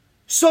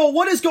So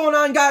what is going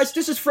on, guys?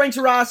 This is Frank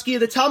Zarowski of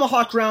the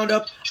Tomahawk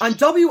Roundup on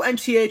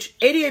WNTH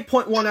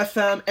 88.1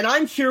 FM, and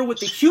I'm here with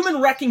the human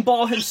wrecking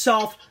ball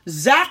himself,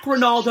 Zach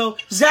Ronaldo.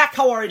 Zach,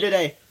 how are you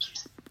today?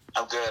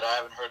 I'm good. I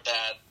haven't heard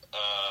that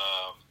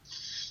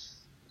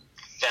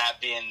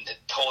being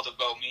told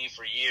about me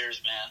for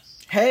years, man.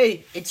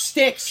 Hey, it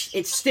sticks.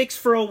 It sticks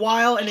for a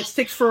while, and it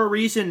sticks for a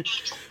reason.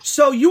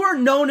 So you are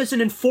known as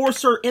an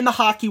enforcer in the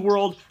hockey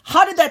world.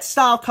 How did that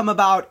style come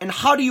about, and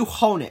how do you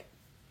hone it?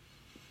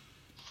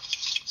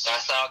 That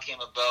style came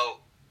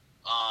about,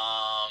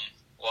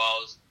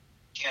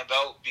 came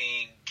about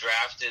being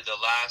drafted the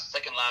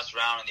second last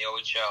round in the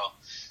OHL.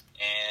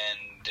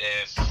 And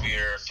if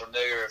you're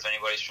familiar, if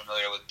anybody's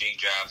familiar with being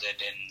drafted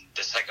in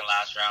the second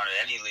last round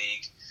at any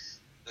league,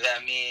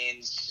 that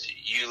means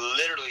you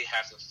literally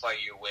have to fight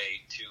your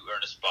way to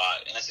earn a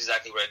spot. And that's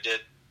exactly what I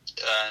did.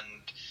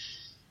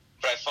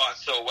 But I fought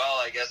so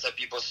well, I guess, that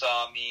people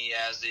saw me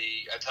as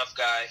a tough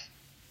guy,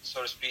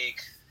 so to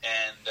speak.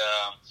 And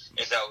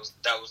if that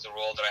was the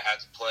role that I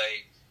had to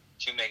play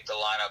to make the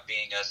lineup,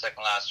 being a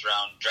second last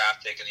round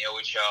draft pick in the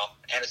OHL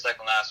and a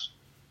second last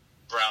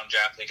round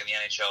draft pick in the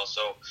NHL.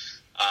 So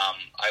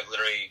I've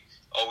literally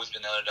always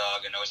been the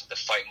underdog and always had to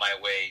fight my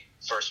way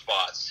for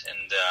spots.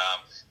 And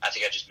I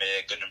think I just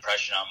made a good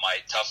impression on my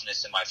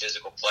toughness and my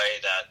physical play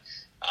that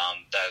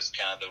was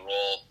kind of the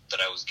role that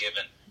I was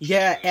given.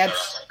 Yeah,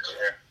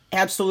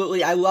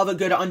 absolutely. I love a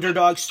good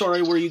underdog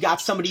story where you got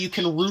somebody you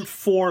can root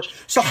for.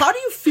 So how do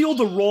you feel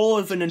the role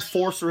of an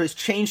enforcer has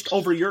changed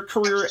over your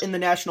career in the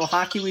National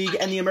Hockey League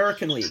and the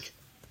American League?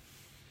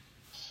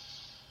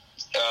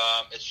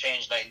 It's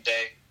changed night and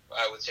day.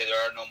 I would say there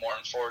are no more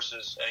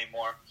enforcers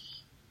anymore.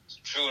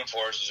 True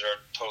enforcers are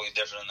totally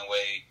different in the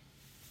way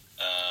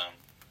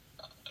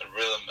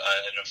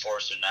an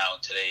enforcer now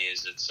today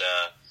is. It's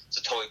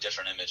a totally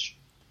different image.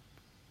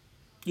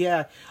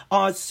 Yeah.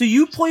 So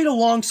you played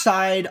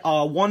alongside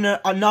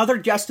another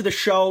guest of the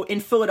show in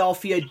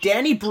Philadelphia,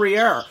 Danny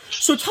Briere.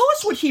 So tell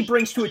us what he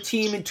brings to a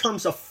team in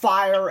terms of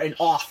fire and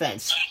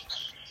offense.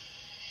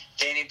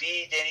 Danny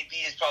B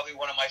is probably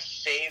one of my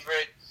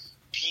favorite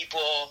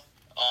people.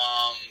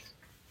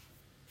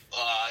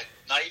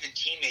 Not even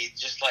teammates,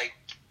 just like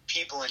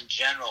people in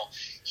general.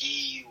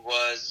 He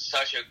was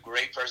such a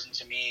great person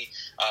to me,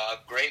 a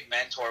great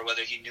mentor,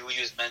 whether he knew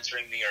he was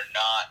mentoring me or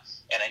not.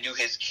 And I knew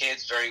his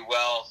kids very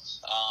well.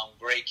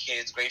 Great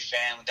kids, great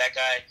family. That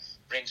guy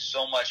brings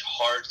so much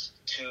heart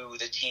to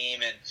the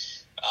team, and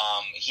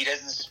he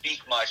doesn't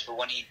speak much, but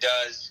when he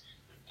does,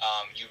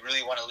 you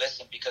really want to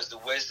listen, because the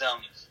wisdom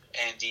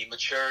and the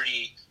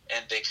maturity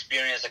and the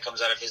experience that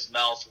comes out of his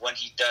mouth when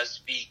he does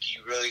speak,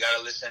 you really got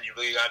to listen, you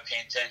really got to pay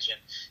attention.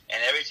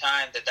 And every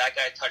time that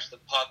guy touched the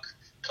puck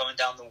coming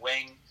down the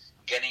wing,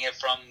 getting it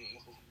from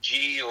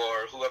G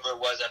or whoever it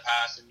was that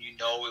passed, and it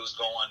was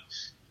going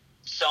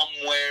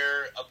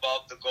somewhere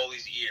above the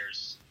goalie's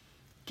ears.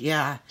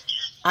 Yeah.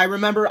 I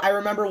remember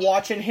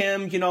watching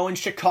him, in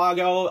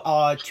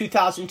Chicago,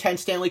 2010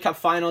 Stanley Cup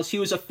Finals. He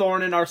was a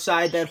thorn in our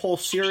side that whole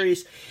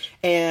series.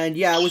 And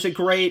yeah, it was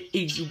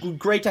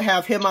great to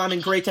have him on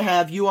and great to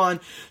have you on.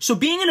 So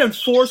being an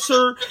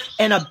enforcer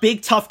and a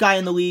big tough guy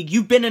in the league,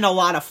 you've been in a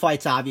lot of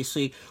fights,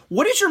 obviously.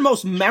 What is your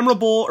most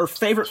memorable or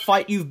favorite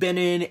fight you've been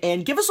in?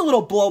 And give us a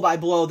little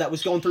blow-by-blow that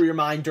was going through your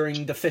mind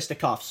during the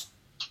fisticuffs.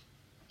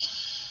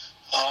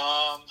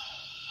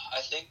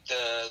 I think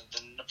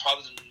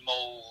probably the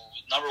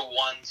number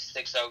one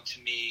sticks out to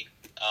me,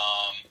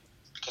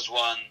 because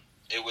one,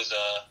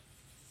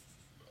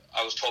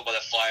 I was told by the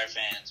Flyer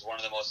fans, one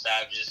of the most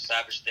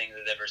savage things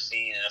I've ever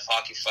seen in a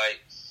hockey fight,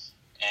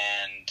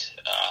 and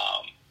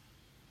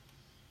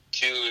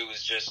two, it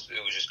was just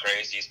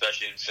crazy,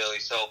 especially in Philly.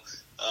 So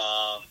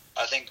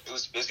I think it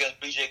was against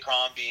BJ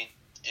Crombie,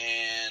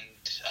 and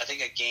I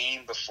think a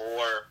game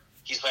before,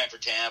 he's playing for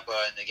Tampa,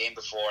 and the game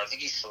before, I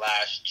think he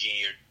slashed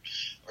G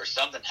or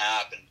something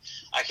happened.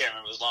 I can't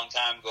remember. It was a long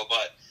time ago,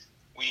 but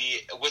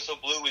whistle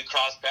blew. We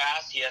crossed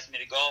paths. He asked me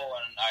to go,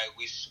 and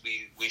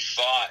we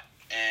fought.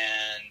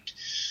 And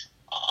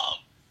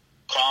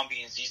Crombie,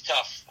 he's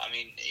tough. I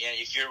mean,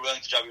 if you're willing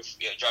to drop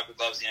your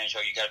gloves in the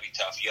NHL, you got to be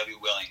tough. You got to be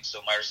willing.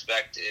 So my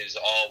respect is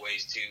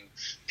always to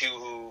people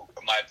who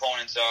my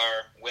opponents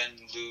are, win,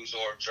 lose,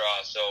 or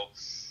draw. So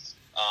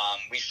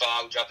we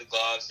fought. We dropped the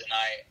gloves, and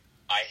I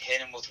hit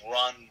him with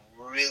one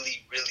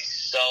really, really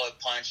solid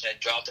punch, and I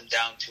dropped him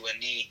down to a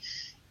knee.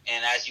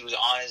 And as he was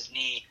on his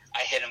knee,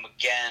 I hit him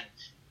again,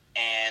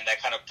 and I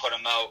kind of put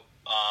him out.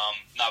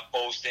 Not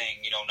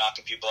boasting,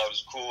 knocking people out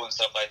is cool and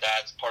stuff like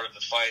that. It's part of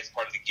the fight. It's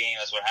part of the game.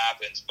 That's what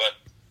happens. But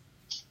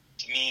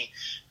to me,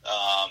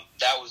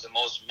 that was the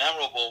most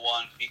memorable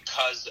one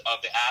because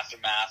of the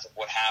aftermath of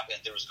what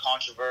happened. There was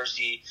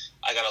controversy.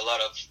 I got a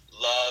lot of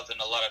love and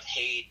a lot of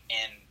hate,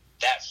 and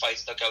that fight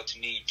stuck out to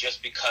me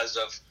just because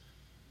of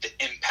the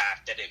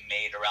impact that it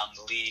made around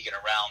the league and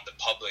around the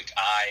public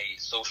eye,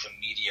 social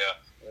media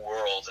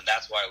world, and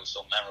that's why it was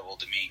so memorable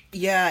to me.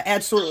 Yeah,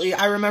 absolutely.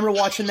 I remember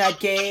watching that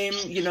game.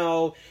 You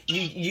know,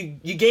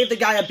 you gave the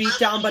guy a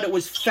beatdown, but it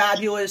was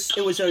fabulous.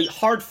 It was a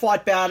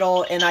hard-fought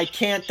battle, and I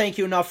can't thank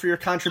you enough for your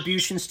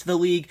contributions to the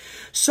league.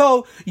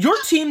 So, your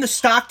team, the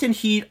Stockton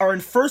Heat, are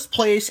in first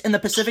place in the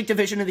Pacific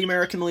Division of the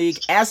American League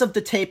as of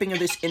the taping of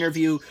this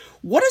interview.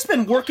 What has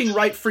been working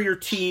right for your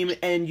team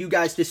and you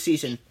guys this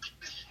season?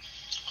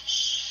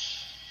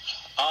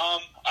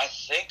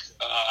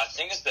 I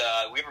think it's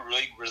we have a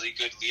really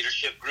good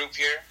leadership group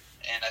here,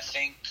 and I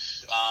think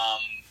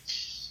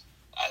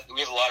we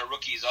have a lot of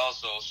rookies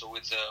also. So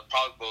it's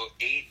probably about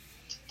 8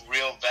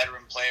 real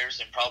veteran players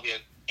and probably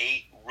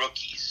 8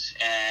 rookies.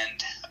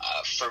 And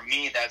for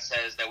me, that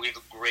says that we have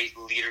a great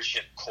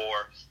leadership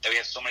core. That we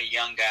have so many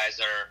young guys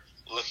that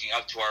are looking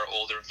up to our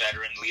older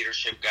veteran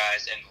leadership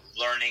guys and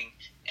learning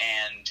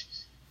and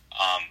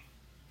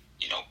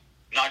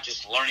not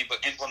just learning, but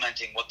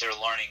implementing what they're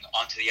learning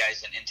onto the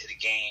ice and into the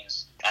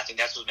games. And I think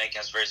that's what's making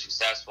us very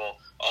successful.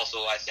 Also,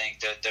 I think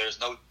that there's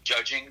no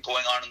judging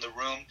going on in the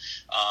room.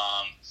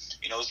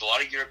 There's a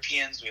lot of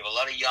Europeans. We have a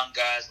lot of young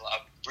guys, a lot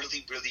of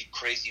really, really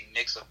crazy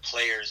mix of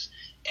players.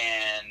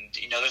 And,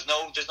 there's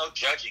no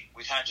judging.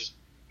 We kind of just,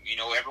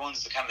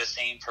 everyone's kind of the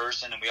same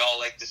person, and we all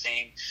like the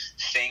same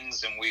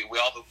things, and we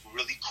all have a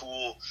really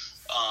cool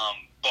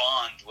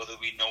bond, whether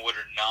we know it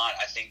or not.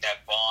 I think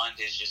that bond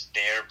is just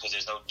there because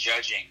there's no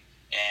judging.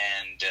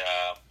 And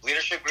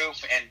leadership group,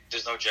 and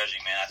there's no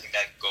judging, man. I think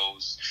that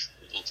goes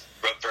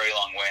a very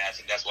long way, and I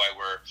think that's why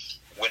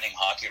we're winning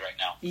hockey right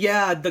now.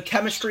 Yeah, the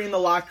chemistry in the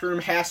locker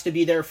room has to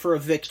be there for a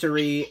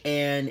victory,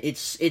 and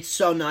it's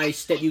so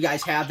nice that you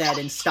guys have that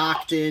in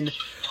Stockton.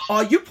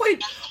 You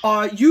played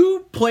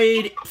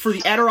for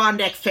the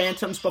Adirondack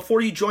Phantoms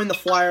before you joined the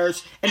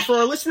Flyers, and for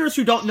our listeners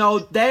who don't know,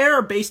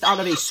 they're based out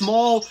of a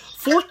small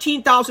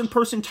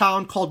 14,000-person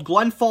town called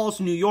Glen Falls,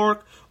 New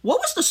York. What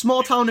was the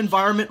small-town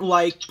environment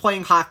like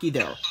playing hockey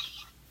there?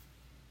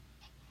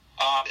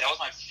 That was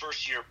my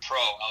first year pro.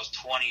 I was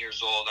 20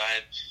 years old.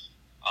 I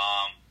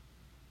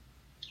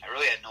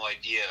really had no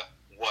idea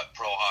what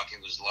pro hockey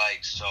was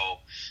like, so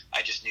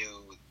I just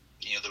knew,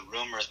 the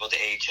rumors about the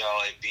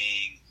AHL, it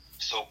being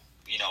so,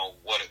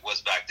 what it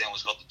was back then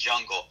was called the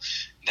Jungle.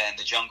 Then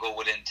the Jungle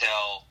would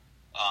entail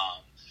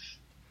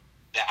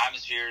the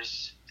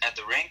atmospheres at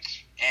the rink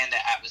and the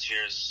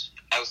atmospheres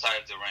outside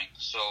of the rink.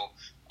 So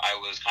I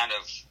was kind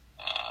of,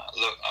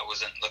 I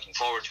wasn't looking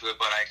forward to it,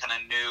 but I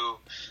kind of knew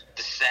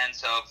the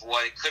sense of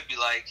what it could be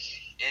like.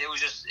 It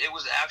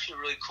was actually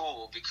really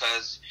cool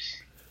because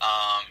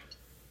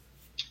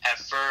at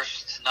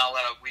first,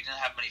 we didn't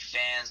have many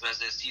fans, but as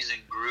the season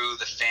grew,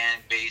 the fan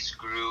base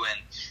grew,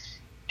 and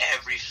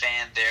every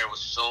fan there was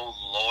so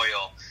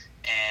loyal.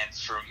 And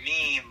for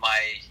me,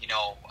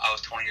 I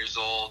was 20 years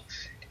old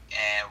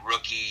and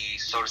rookie,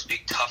 so to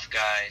speak, tough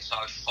guy. So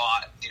I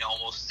fought,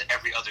 almost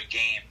every other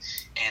game.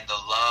 And the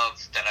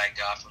love that I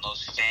got from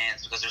those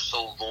fans, because they're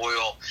so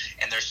loyal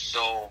and they're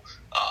so,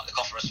 they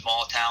come from a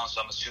small town,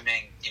 so I'm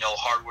assuming,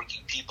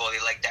 hardworking people, they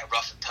like that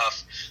rough and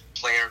tough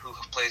player who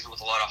plays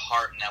with a lot of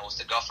heart and that will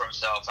stick up for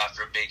himself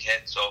after a big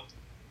hit. So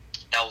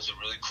that was a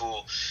really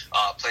cool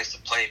place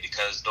to play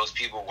because those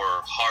people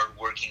were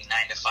hardworking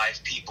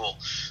 9-to-5 people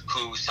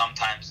who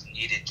sometimes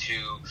needed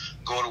to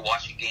go to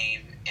watch a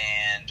game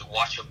and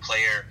watch a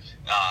player,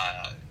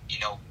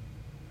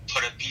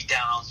 put a beat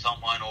down on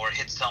someone or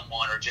hit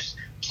someone or just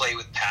play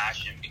with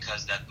passion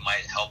because that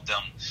might help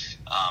them,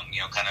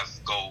 kind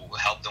of go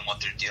help them what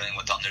they're dealing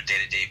with on their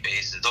day-to-day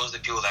basis. Those are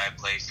the people that I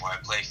play for. I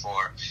play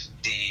for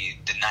the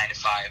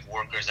 9-to-5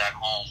 workers at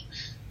home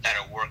that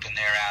are working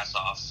their ass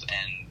off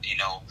and,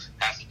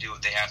 have to do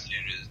what they have to do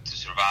to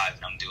survive.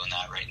 And I'm doing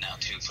that right now,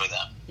 too, for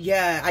them.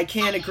 Yeah, I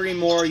can't agree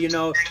more.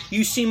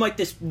 You seem like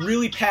this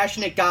really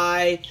passionate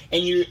guy,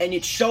 and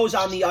it shows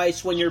on the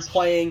ice when you're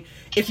playing.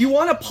 If you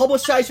want to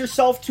publicize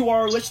yourself to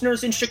our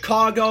listeners in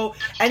Chicago,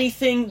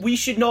 anything we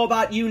should know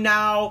about you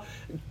now,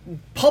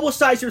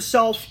 publicize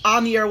yourself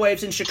on the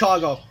airwaves in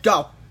Chicago.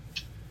 Go.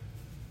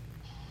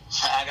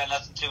 I got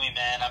nothing to me,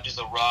 man. I'm just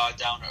a raw,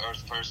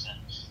 down-to-earth person.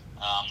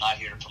 I'm not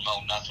here to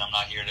promote nothing. I'm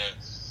not here to,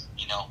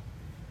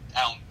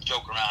 I don't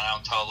joke around. I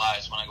don't tell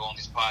lies. When I go on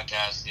these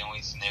podcasts, the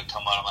only thing that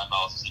come out of my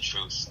mouth is the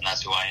truth, and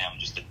that's who I am,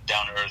 just a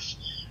down-to-earth,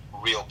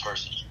 real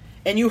person.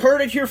 And you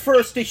heard it here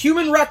first, the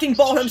human wrecking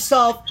ball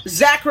himself,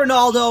 Zach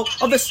Rinaldo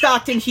of the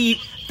Stockton Heat.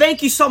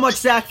 Thank you so much,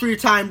 Zach, for your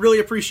time. Really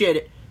appreciate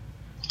it.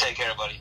 Take care, buddy.